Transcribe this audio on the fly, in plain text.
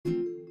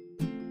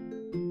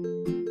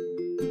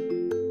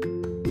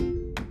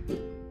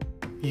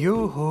यो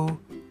हो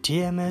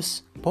TMS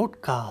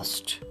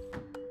podcast.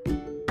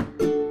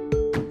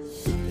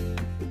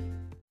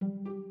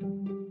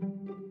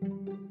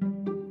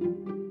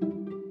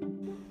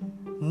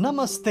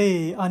 नमस्ते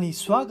अनि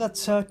स्वागत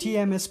छ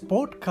TMS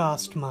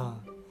पोडकास्टमा।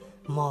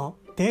 म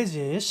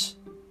तेजेश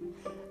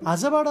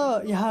आजबाट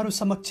यहाँहरू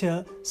समक्ष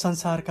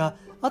संसारका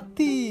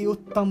अति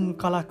उत्तम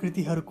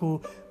कलाकृतिहरूको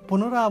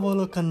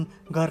पुनरावलोकन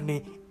गर्ने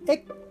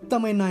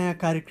एकदमै नयाँ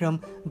कार्यक्रम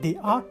दि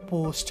आर्ट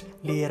पोस्ट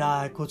लिएर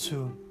आएको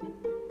छु।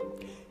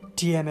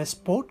 TMS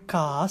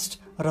पोडकास्ट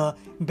र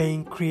बेइङ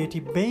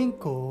क्रिएटिभ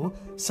बेइङको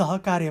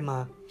सहकार्यमा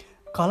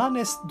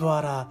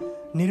कलानेस्टद्वारा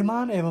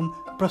निर्माण एवं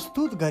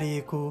प्रस्तुत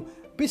गरिएको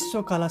विश्व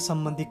कला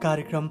सम्बन्धी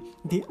कार्यक्रम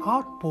दि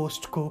आर्ट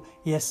पोस्टको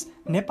यस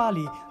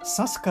नेपाली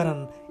संस्करण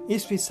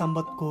इस्वी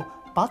सम्बतको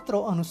पात्रो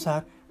अनुसार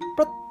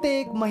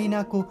प्रत्येक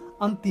महिनाको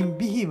अन्तिम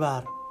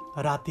बिहीबार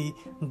राति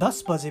 10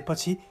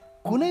 बजेपछि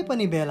कुनै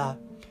पनि बेला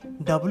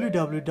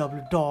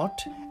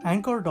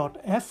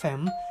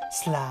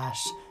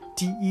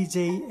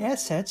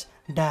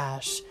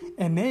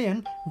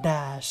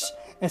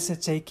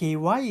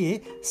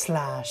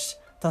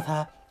तथा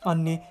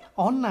अन्य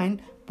अनलाइन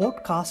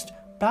पोडकास्ट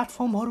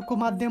प्लेटफर्महरूको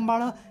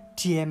माध्यमबाट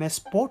TMS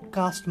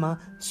पोडकास्टमा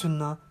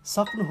सुन्न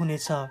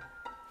सक्नुहुनेछ।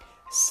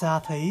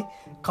 साथै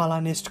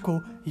कलानेस्टको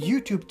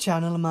युट्युब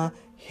च्यानलमा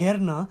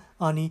हेर्न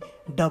अनि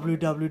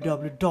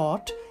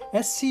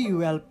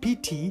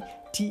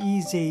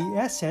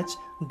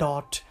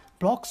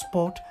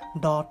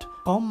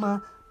www.sculptejsh.blogspot.com मा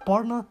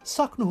पढ्न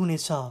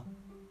सक्नुहुनेछ।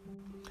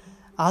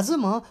 आज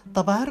म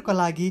तपाईहरुका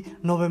लागि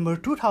नोभेम्बर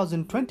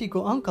 2020 को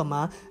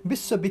अङ्कमा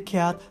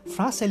विश्वविख्यात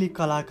फ्रान्सेली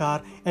कलाकार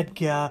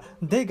एडगर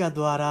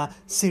देगाद्वारा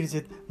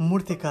सिर्जित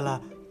मूर्तिकला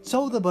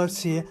 14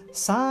 वर्षीय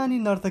सानी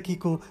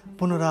नर्तकीको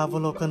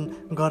पुनरावलोकन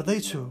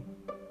गर्दैछु।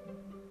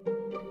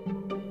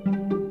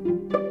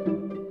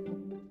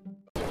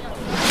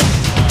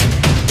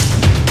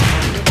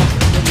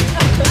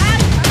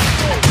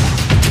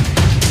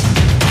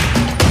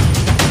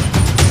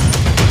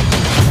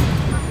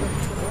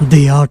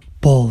 The Art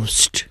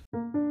Post।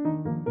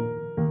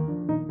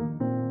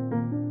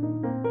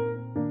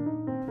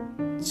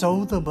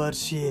 चौध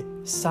वर्षीय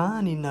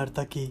सानी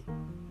नर्तकी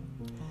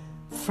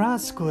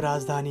फ्रान्सको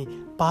राजधानी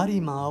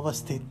पारीमा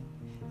अवस्थित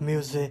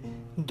म्युजे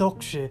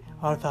डोक्से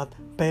अर्थात्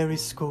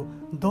पेरिसको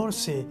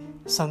दोर्से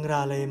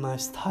सङ्ग्रहालयमा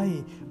स्थायी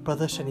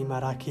प्रदर्शनीमा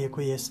राखिएको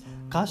यस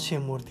काँस्य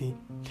मूर्ति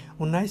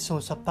 19औं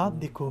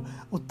शताब्दीको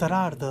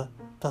उत्तरार्ध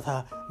तथा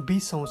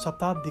 20औं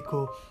शताब्दीको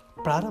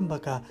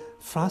प्रारम्भका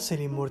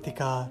फ्रान्सेली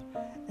मूर्तिकार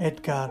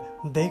एडगर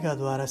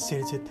देगाद्वारा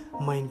सिर्जित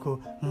मैनको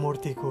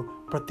मूर्तिको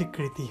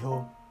प्रतिकृति हो।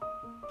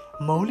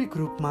 मौलिक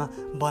रूपमा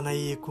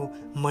बनाइएको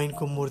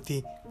मैनको मूर्ति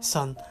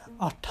सन्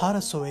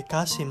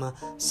 1881 मा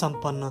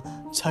सम्पन्न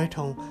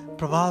 6औं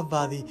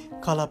प्रभाववादी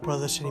कला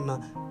प्रदर्शनीमा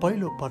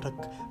पहिलो पटक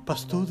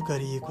प्रस्तुत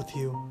गरिएको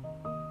थियो,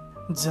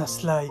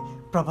 जसलाई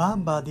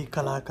प्रभाववादी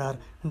कलाकार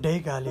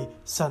डेगाले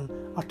सन्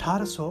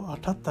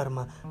 1878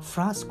 मा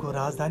फ्रान्सको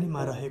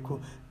राजधानीमा रहेको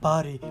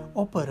पारी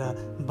ओपेरा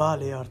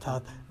बाले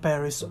अर्थात्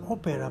पेरिस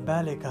ओपेरा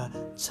बालेका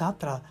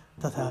छात्रा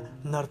तथा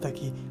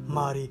नर्तकी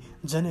मारी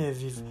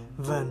जेनेभिभ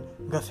भन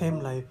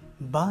गथेमलाई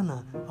बाना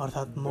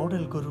अर्थात्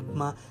मोडेलको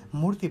रूपमा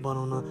मूर्ति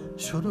बनाउन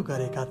सुरु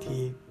गरेका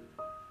थिए।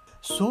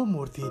 सो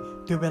मूर्ति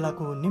त्यो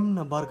बेलाको निम्न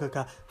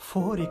वर्गका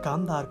फोहोरी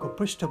कामदारको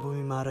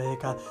पृष्ठभूमिमा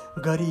रहेका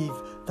गरिब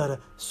तर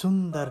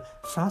सुन्दर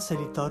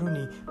फ्रान्सेली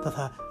तरुणी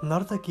तथा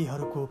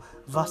नर्तकीहरूको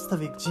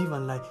वास्तविक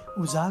जीवनलाई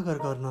उजागर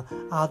गर्न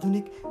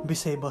आधुनिक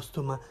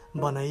विषयवस्तुमा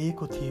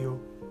बनाइएको थियो।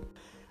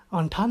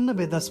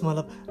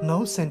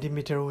 98.9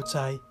 सेन्टिमिटर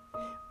उचाइ,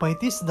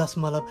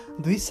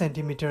 35.2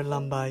 सेन्टिमिटर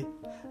लम्बाइ,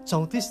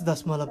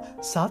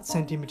 34.7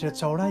 सेन्टिमिटर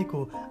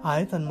चौडाइको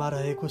आयतनमा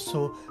रहेको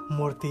सो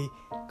मूर्ति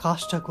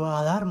काष्ठको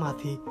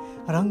आधारमाथि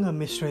रङ्ग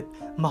मिश्रित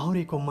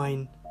माहुरीको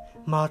मैन,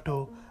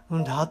 माटो,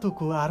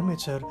 धातुको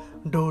आर्मेचर,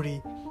 डोरी,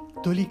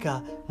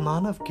 तुलिका,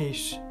 मानव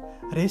केश,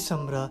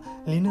 रेशम र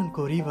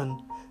लिननको रिबन,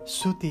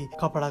 सुती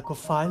कपडाको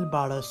फाइल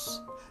बाडस,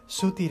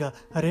 सुती र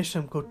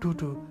रेशमको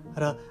टुटु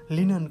र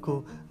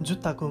लिननको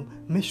जुत्ताको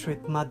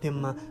मिश्रित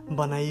माध्यममा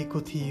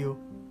बनाइएको थियो,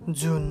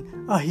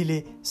 जुन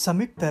अहिले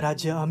संयुक्त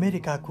राज्य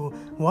अमेरिकाको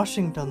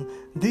वासिङटन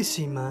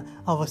डिसीमा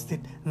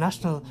अवस्थित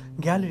नेसनल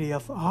ग्यालरी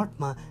अफ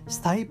आर्टमा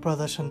स्थायी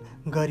प्रदर्शन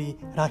गरी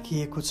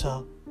राखिएको छ।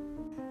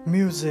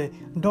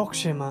 म्युजे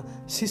डोक्सेमा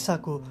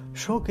सिसाको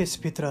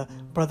शोकेसभित्र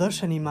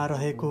प्रदर्शनीमा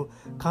रहेको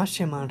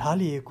काँस्यमा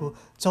ढालिएको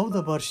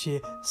 14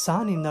 वर्षीय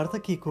सानी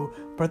नर्तकीको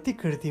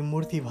प्रतिकृति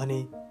मूर्ति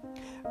भने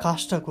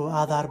काष्ठको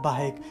आधार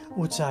बाहेक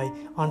उचाइ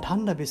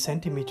 98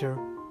 सेन्टिमिटर,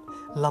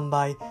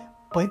 लम्बाइ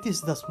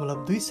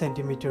 35.2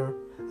 सेन्टिमिटर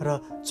र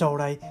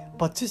चौडाइ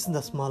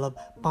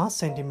 25.5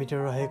 सेन्टिमिटर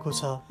रहेको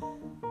छ।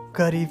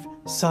 करिब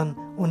सन्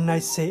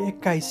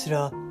 1921 र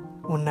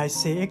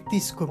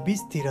 1931 को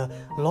बीचतिर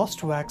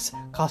lost wax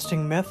casting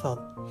method,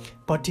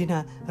 patina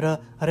र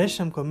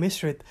रेशमको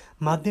मिश्रित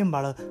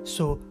माध्यमबाट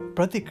सो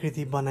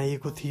प्रतिकृति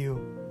बनाइएको थियो।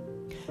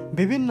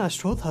 विभिन्न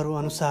स्रोतहरू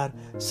अनुसार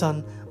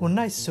सन्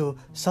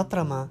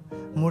 1917 मा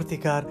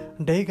मूर्तिकार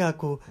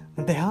डेगाको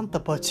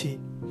देहान्तपछि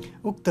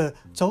उक्त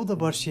 14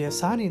 वर्षीय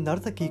सानी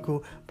नर्तकीको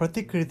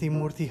प्रतिकृति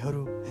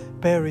मूर्तिहरू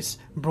पेरिस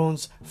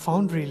ब्रोन्ज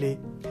फाउन्ड्रीले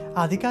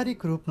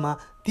आधिकारिक रूपमा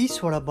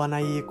 30 वटा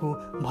बनाइएको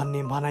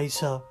भन्ने भनाइ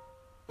छ,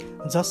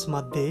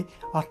 जसमध्ये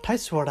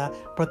 28 वटा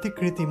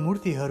प्रतिकृति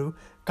मूर्तिहरू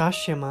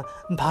काँस्यमा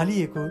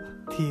ढालिएको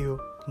थियो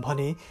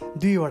भने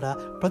 2 वटा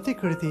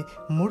प्रतिकृति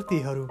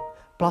मूर्तिहरू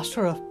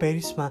प्लास्टर अफ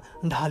पेरिसमा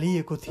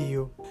ढालिएको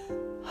थियो।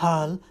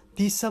 हाल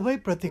ती सबै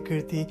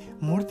प्रतिकृति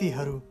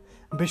मूर्तिहरू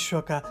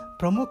विश्वका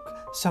प्रमुख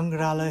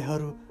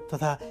सङ्ग्रहालयहरू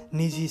तथा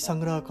निजी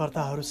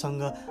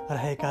सङ्ग्रहकर्ताहरूसँग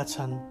रहेका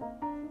छन्।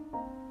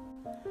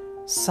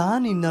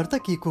 सानी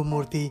नर्तकीको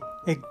मूर्ति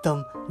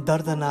एकदम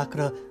दर्दनाक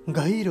र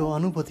गहिरो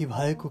अनुभूति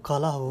भएको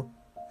कला हो,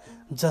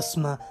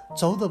 जसमा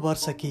 14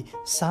 वर्षकी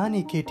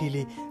सानी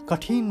केटीले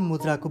कठिन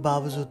मुद्राको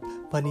बावजुद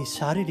पनि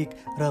शारीरिक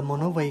र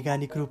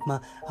मनोवैज्ञानिक रूपमा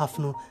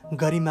आफ्नो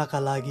गरिमाका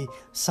लागि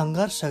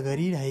सङ्घर्ष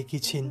गरिरहेकी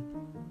छिन्।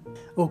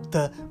 उक्त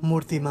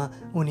मूर्तिमा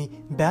उनी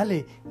ब्याले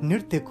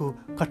नृत्यको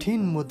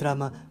कठिन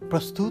मुद्रामा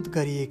प्रस्तुत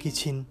गरिएकी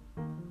छिन्।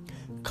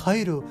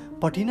 खैरो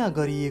पटिना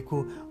गरिएको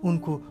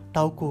उनको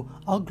टाउको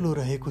अग्लो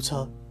रहेको छ,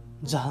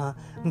 जहाँ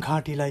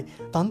घाँटीलाई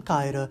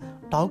तन्काएर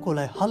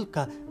टाउकोलाई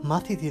हल्का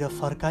माथितिर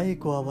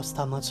फर्काएको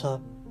अवस्थामा छ।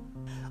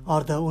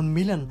 अर्ध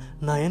उन्मिलन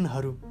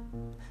नयनहरू,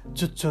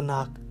 चुच्चो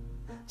नाक,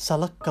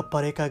 सलक्क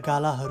परेका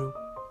गालाहरू,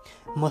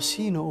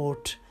 मसिनो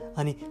ओठ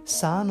अनि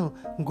सानो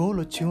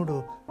गोलो चिउँडो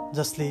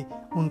जसले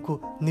उनको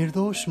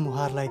निर्दोष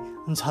मुहारलाई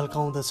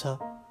झल्काउँदछ।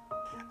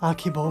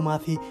 आँखी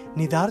भाउमाथि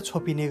निधार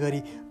छोपिने गरी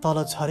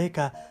तल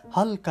झरेका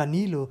हल्का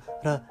निलो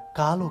र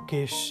कालो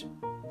केश,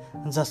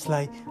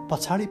 जसलाई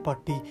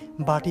पछाडिपट्टि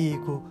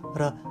बाटिएको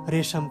र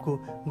रेशमको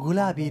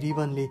गुलाबी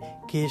रिबनले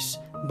केश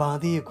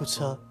बाँधिएको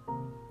छ।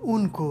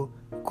 उनको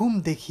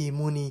कुमदेखि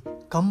मुनि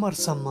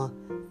कम्मरसम्म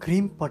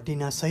क्रिम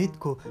पट्टिना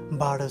सहितको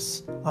बाडस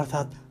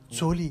अर्थात्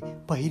चोली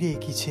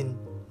पहिरेकी छिन्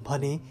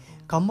भने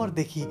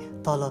कम्मरदेखि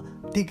तल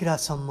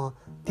तिघ्रासम्म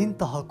 3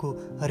 तहको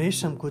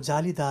रेशमको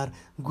जालीदार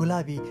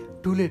गुलाबी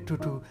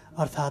टुलेटुटु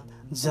अर्थात्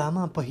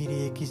जामा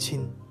पहिरिएकी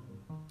छिन्।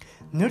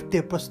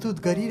 नृत्य प्रस्तुत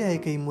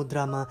गरिरहेकै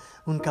मुद्रामा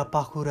उनका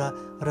पाखुरा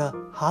र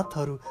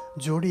हातहरू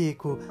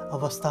जोडिएको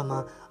अवस्थामा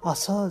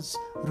असहज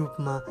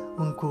रूपमा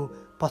उनको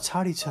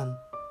पछाडि छन्,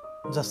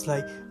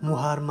 जसलाई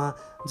मुहारमा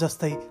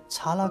जस्तै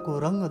छालाको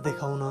रङ्ग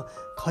देखाउन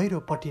खैरो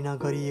पटिना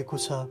गरिएको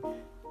छ।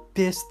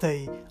 त्यस्तै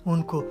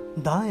उनको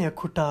दायाँ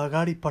खुट्टा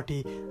अगाडिपट्टि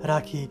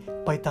राखी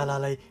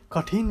पैतालालाई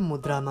कठिन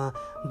मुद्रामा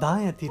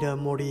दायाँतिर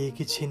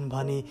मोडिएकी छिन्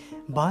भने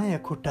बायाँ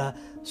खुट्टा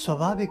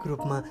स्वाभाविक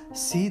रूपमा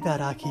सिधा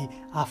राखी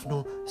आफ्नो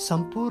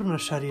सम्पूर्ण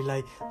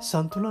शरीरलाई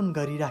सन्तुलन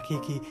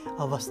गरिराखेकी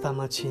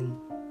अवस्थामा छिन्।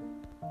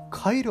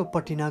 खैरो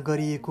पटिना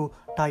गरिएको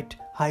टाइट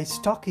हाई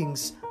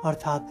स्टकिङ्स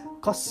अर्थात्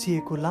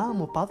कसिएको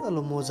लामो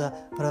पातलो मोजा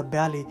र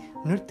ब्याले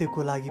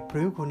नृत्यको लागि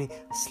प्रयोग हुने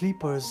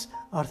स्लिपर्स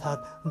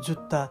अर्थात्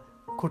जुत्ता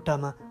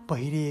खुट्टामा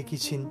पहिरिएकी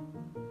छिन्।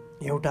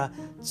 एउटा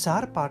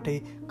 4 पाटे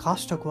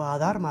काष्ठको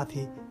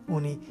आधारमाथि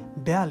उनी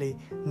ब्याले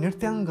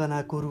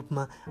नृत्याङ्गनाको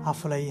रूपमा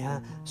आफूलाई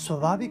यहाँ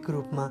स्वाभाविक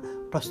रूपमा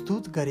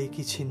प्रस्तुत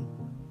गरेकी छिन्।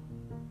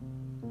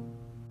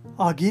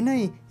 अघि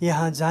नै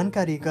यहाँ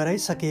जानकारी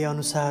गराइसके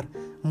अनुसार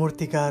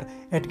मूर्तिकार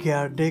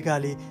एडगर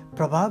डेगाले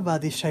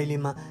प्रभाववादी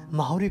शैलीमा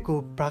माहुरीको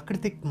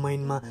प्राकृतिक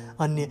मैनमा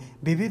अन्य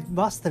विविध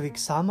वास्तविक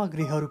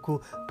सामग्रीहरूको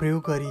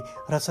प्रयोग गरी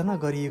रचना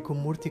गरिएको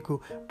मूर्तिको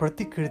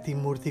प्रतिकृति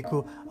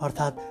मूर्तिको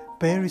अर्थात्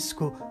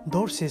पेरिसको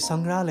दोर्से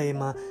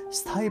सङ्ग्रहालयमा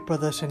स्थायी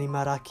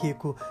प्रदर्शनीमा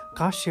राखिएको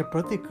काँस्य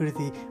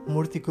प्रतिकृति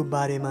मूर्तिको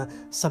बारेमा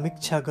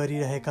समीक्षा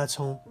गरिरहेका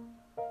छौँ।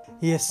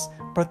 यस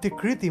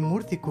प्रतिकृति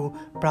मूर्तिको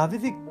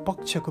प्राविधिक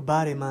पक्षको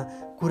बारेमा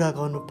कुरा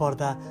गर्नु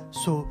पर्दा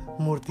सो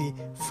मूर्ति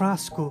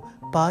फ्रान्सको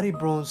पारी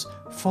ब्रोन्ज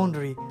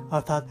फाउन्ड्री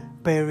अर्थात्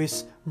पेरिस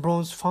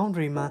ब्रोन्ज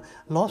फाउन्ड्रीमा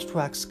लस्ट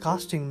व्याक्स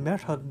कास्टिङ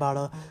मेथडबाट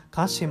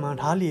काँस्यमा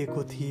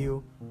ढालिएको थियो।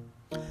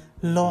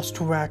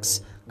 लस्ट व्याक्स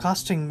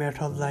कास्टिङ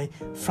मेथडलाई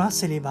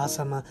फ्रान्सेली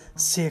भाषामा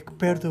सेक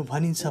पेर्दो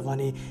भनिन्छ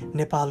भने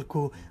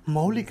नेपालको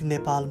मौलिक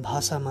नेपाल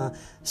भाषामा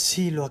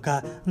सिलवका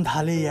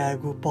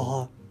ढालेयागु पह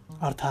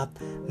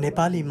अर्थात्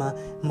नेपालीमा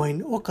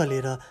मैन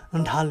ओकलेर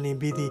ढाल्ने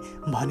विधि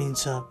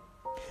भनिन्छ,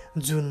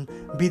 जुन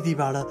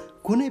विधिबाट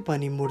कुनै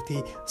पनि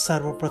मूर्ति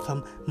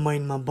सर्वप्रथम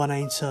मैनमा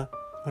बनाइन्छ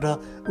र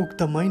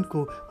उक्त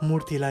मैनको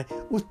मूर्तिलाई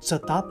उच्च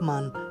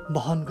तापमान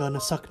वहन गर्न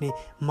सक्ने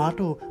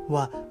माटो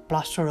वा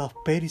प्लास्टर अफ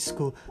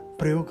पेरिसको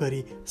प्रयोग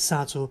गरी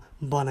साँचो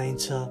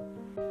बनाइन्छ।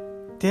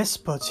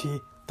 त्यसपछि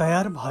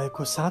तयार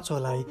भएको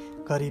साँचोलाई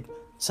करिब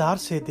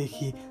 400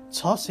 देखि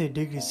 600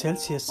 डिग्री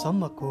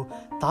सेल्सियससम्मको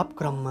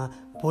तापक्रममा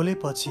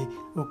पोलेपछि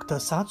उक्त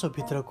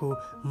साँचोभित्रको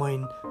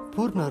मैन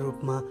पूर्ण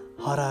रूपमा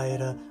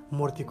हराएर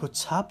मूर्तिको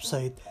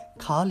छापसहित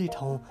खाली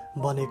ठाउँ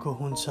बनेको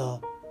हुन्छ,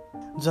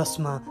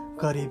 जसमा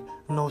करिब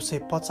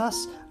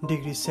 950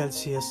 डिग्री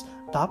सेल्सियस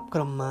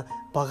तापक्रममा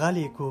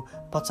पगालिएको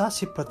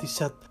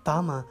 85%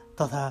 तामा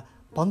तथा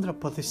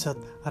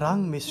 15%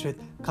 राङ मिश्रित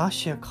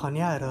काँस्य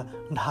खन्याएर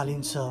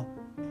ढालिन्छ।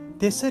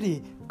 त्यसरी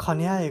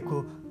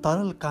खन्याएको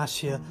तरल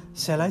काँस्य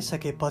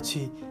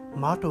सेलाइसकेपछि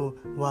माटो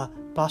वा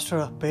प्लास्टर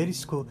अफ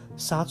पेरिसको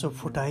साँचो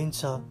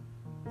फुटाइन्छ।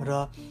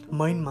 र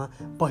मैनमा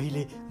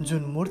पहिले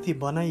जुन मूर्ति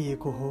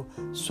बनाइएको हो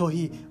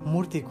सोही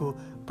मूर्तिको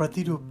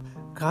प्रतिरूप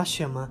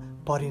काँस्यमा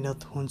परिणत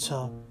हुन्छ।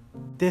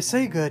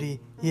 त्यसै गरी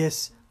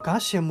यस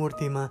काँस्य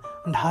मूर्तिमा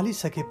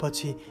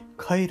ढालिसकेपछि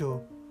खैरो,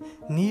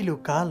 नीलो,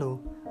 कालो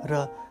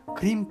र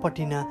क्रिम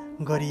पटिना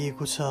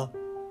गरिएको छ।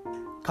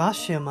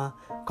 काँस्यमा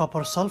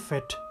copper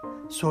sulphate,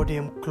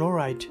 sodium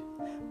chloride,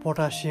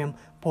 potassium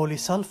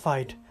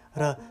पोलिसल्फाइड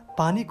र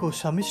पानीको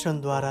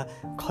सम्मिश्रणद्वारा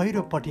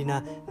खैरो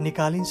पटिना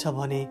निकालिन्छ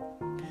भने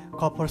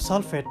copper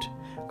sulphate,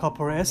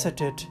 copper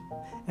एसेटेट,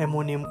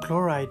 ammonium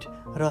chloride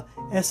र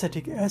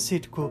एसेटिक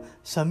एसिडको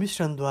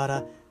सम्मिश्रणद्वारा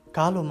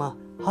कालोमा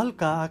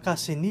हल्का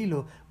आकाशे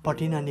नीलो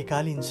पटिना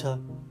निकालिन्छ।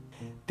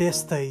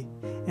 त्यस्तै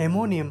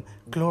ammonium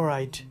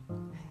chloride,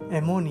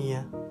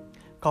 ammonia,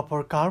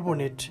 copper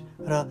carbonate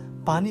र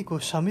पानीको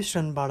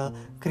सम्मिश्रणबाट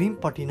क्रिम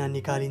पटिना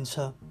निकालिन्छ।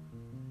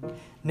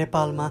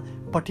 नेपालमा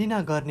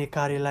पटिना गर्ने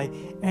कार्यलाई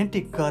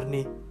एन्टिक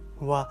गर्ने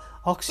वा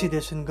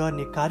अक्सिडेसन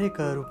गर्ने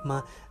कार्यका रूपमा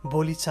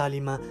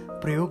बोलीचालीमा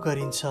प्रयोग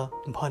गरिन्छ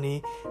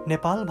भने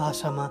नेपाल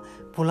भाषामा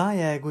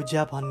पुलाया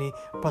गुज्या भन्ने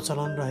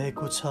प्रचलन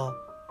रहेको छ।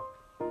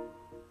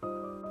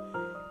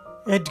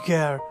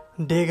 एडगर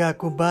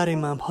डेगाको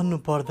बारेमा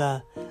भन्नुपर्दा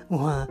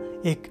उहाँ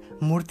एक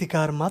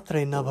मूर्तिकार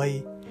मात्रै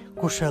नभई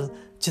कुशल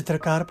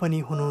चित्रकार पनि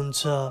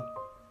हुनुहुन्छ।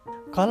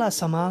 कला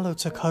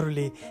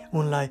समालोचकहरूले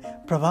उनलाई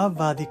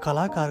प्रभाववादी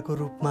कलाकारको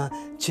रूपमा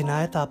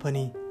चिनाए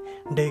तापनि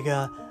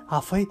डेगा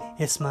आफै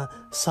यसमा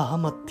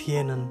सहमत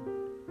थिएनन्।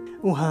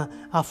 उहाँ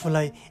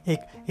आफूलाई एक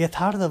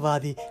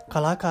यथार्थवादी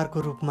कलाकारको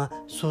रूपमा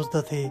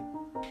सोच्दथे।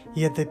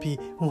 यद्यपि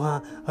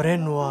उहाँ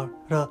रेनोयर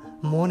र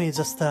मोने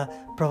जस्ता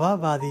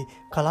प्रभाववादी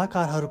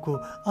कलाकारहरूको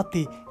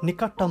अति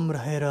निकटतम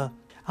रहेर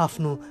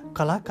आफ्नो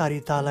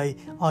कलाकारितालाई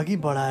अघि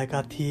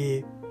बढाएका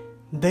थिए।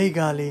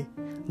 देगाले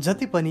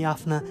जति पनि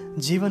आफ्ना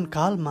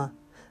जीवनकालमा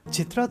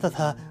चित्र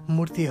तथा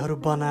मूर्तिहरू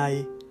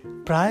बनाए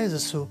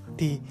प्रायजसो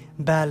ती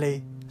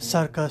ब्याले,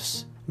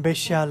 सर्कस,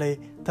 वेश्यालय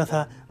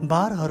तथा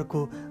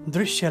बारहरूको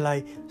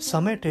दृश्यलाई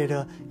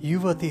समेटेर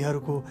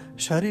युवतीहरूको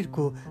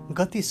शरीरको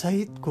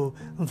गतिसहितको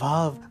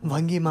भाव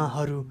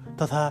भङ्गिमाहरू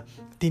तथा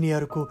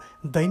तिनीहरूको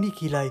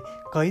दैनिकीलाई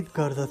कैद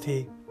गर्दथे।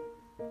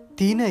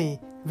 तिनै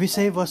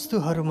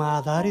विषयवस्तुहरूमा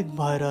आधारित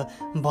भएर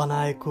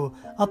बनाएको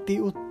अति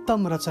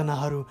उत्तम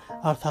रचनाहरू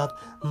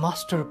अर्थात्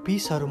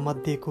मास्टरपिसहरू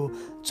मध्येको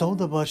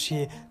 14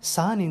 वर्षीय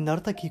सानी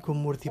नर्तकीको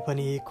मूर्ति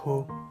पनि एक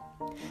हो,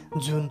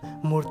 जुन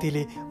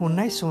मूर्तिले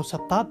 19औं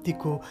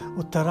शताब्दीको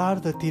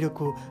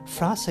उत्तरार्धतिरको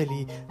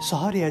फ्रान्सेली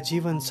सहरिया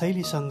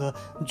जीवनशैलीसँग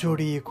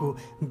जोडिएको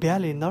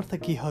ब्याले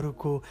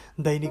नर्तकीहरूको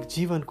दैनिक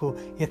जीवनको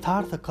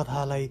यथार्थ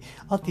कथालाई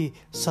अति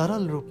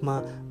सरल रूपमा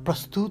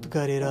प्रस्तुत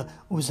गरेर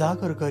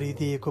उजागर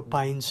गरिदिएको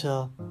पाइन्छ।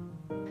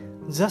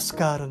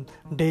 जसकारण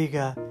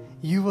डेगा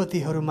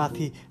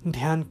युवतीहरूमाथि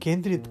ध्यान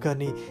केन्द्रित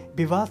गर्ने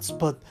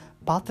विवादास्पद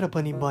पात्र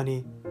पनि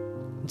बने,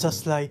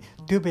 जसलाई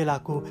त्यो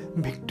बेलाको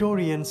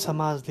भिक्टोरियन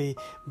समाजले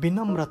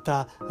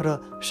विनम्रता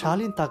र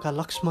शालीनताका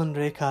लक्ष्मण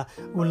रेखा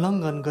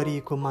उल्लङ्घन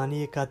गरिएको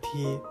मानिएका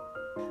थिए।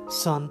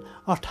 सन्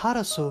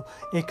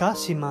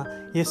 1881मा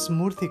यस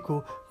मूर्तिको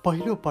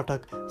पहिलो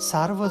पटक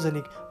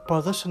सार्वजनिक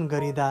प्रदर्शन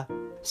गरिँदा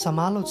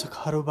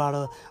समालोचकहरूबाट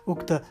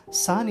उक्त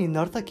सानी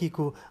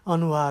नर्तकीको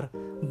अनुहार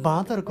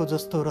बाँदरको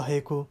जस्तो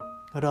रहेको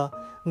र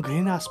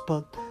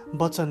घृणास्पद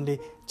वचनले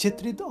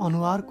चित्रित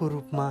अनुहारको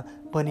रूपमा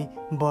पनि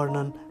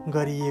वर्णन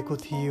गरिएको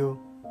थियो।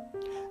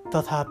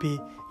 तथापि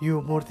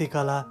यो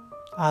मूर्तिकला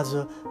आज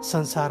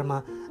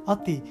संसारमा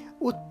अति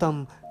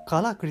उत्तम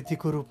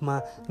कलाकृतिको रूपमा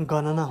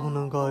गणना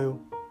हुन गयो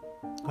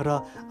र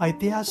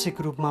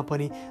ऐतिहासिक रूपमा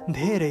पनि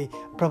धेरै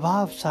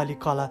प्रभावशाली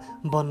कला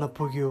बन्न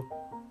पुग्यो।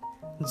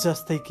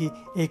 जस्तै कि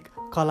एक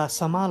कला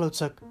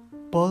समालोचक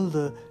पल द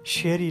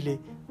शेरीले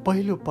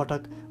पहिलो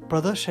पटक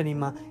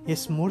प्रदर्शनीमा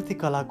यस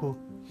मूर्तिकलाको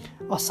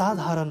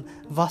असाधारण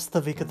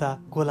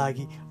वास्तविकताको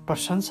लागि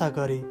प्रशंसा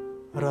गरे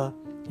र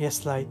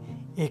यसलाई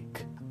एक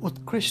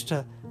उत्कृष्ट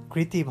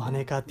कृति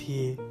भनेका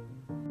थिए।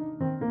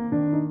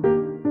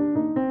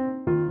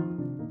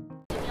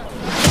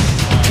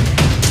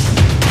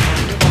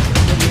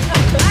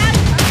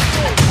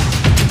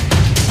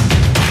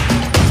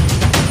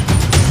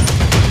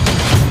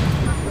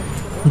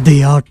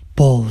 The Art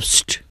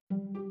Post।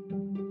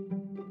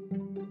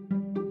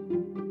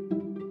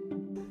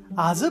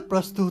 आज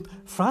प्रस्तुत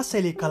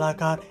फ्रान्सेली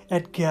कलाकार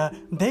एडगर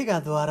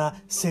डेगाद्वारा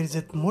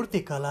सिर्जित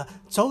मूर्तिकला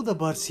 14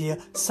 वर्षीय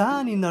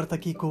सानी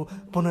नर्तकीको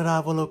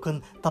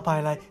पुनरावलोकन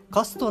तपाईँलाई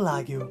कस्तो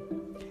लाग्यो?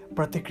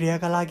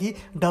 प्रतिक्रियाका लागि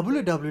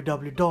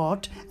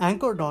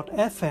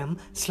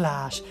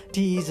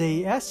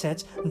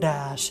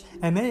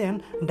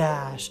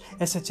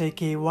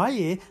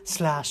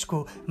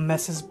www.anchor.fm/TEJSH-MAN-SHAKYA/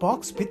 मेसेज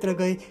बक्सभित्र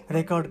गई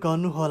रेकर्ड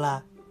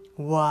गर्नुहोला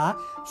वा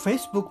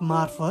फेसबुक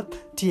मार्फत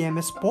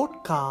TMS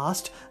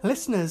पोडकास्ट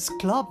लिसनर्स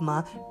क्लबमा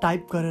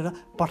टाइप गरेर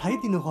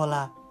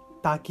पठाइदिनुहोला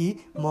ताकि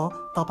म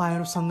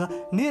तपाईँहरूसँग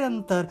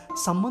निरन्तर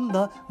सम्बन्ध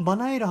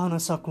बनाइरहन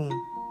सकूँ।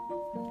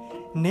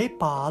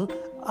 Nepal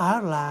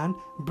Ireland,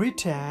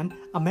 Britain,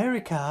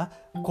 America,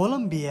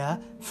 Colombia,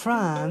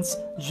 France,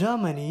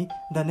 Germany,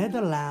 the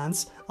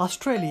Netherlands,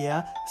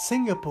 Australia,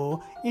 Singapore,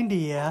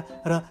 India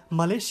र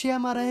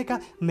मलेसियामा रहेका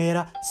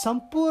मेरा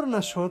सम्पूर्ण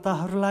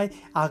श्रोताहरूलाई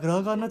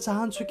आग्रह गर्न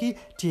चाहन्छु कि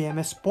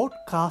टिएमएस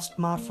पोडकास्ट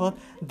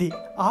मार्फत दि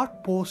आर्ट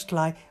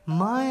पोस्टलाई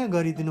माया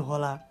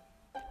गरिदिनुहोला।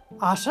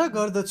 आशा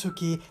गर्दछु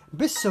कि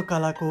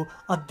विश्वकलाको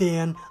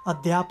अध्ययन,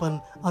 अध्यापन,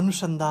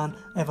 अनुसन्धान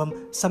एवं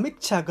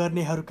समीक्षा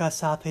गर्नेहरूका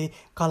साथै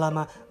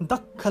कलामा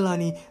दखल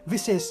अनि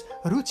विशेष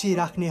रुचि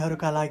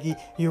राख्नेहरूका लागि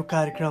यो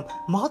कार्यक्रम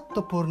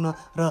महत्त्वपूर्ण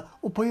र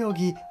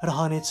उपयोगी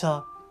रहनेछ।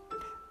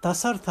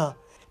 तसर्थ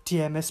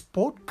टिएमएस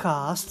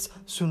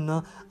पोडकास्ट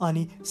सुन्न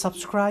अनि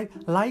सब्सक्राइब,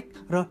 लाइक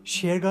र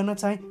सेयर गर्न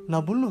चाहिँ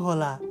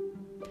नभुल्नुहोला।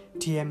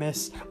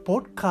 टिएमएस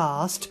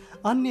पोडकास्ट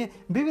अन्य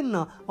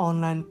विभिन्न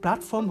अनलाइन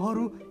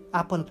प्लेटफर्महरू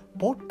Apple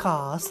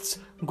Podcasts,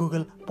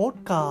 Google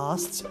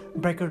Podcasts,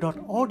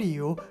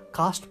 Breaker.audio,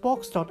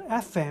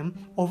 Castbox.fm,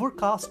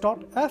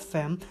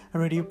 Overcast.fm,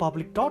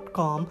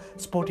 RadioPublic.com,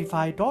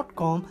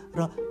 Spotify.com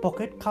र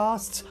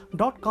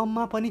PocketCasts.com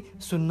मा पनि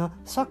सुन्न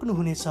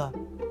सक्नुहुनेछ।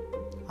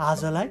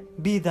 आजलाई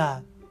बिदा।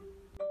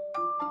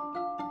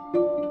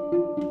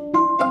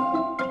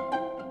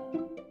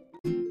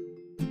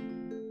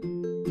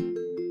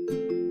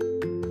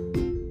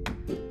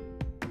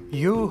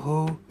 यो हो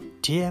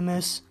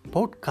TMS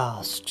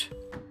Podcast.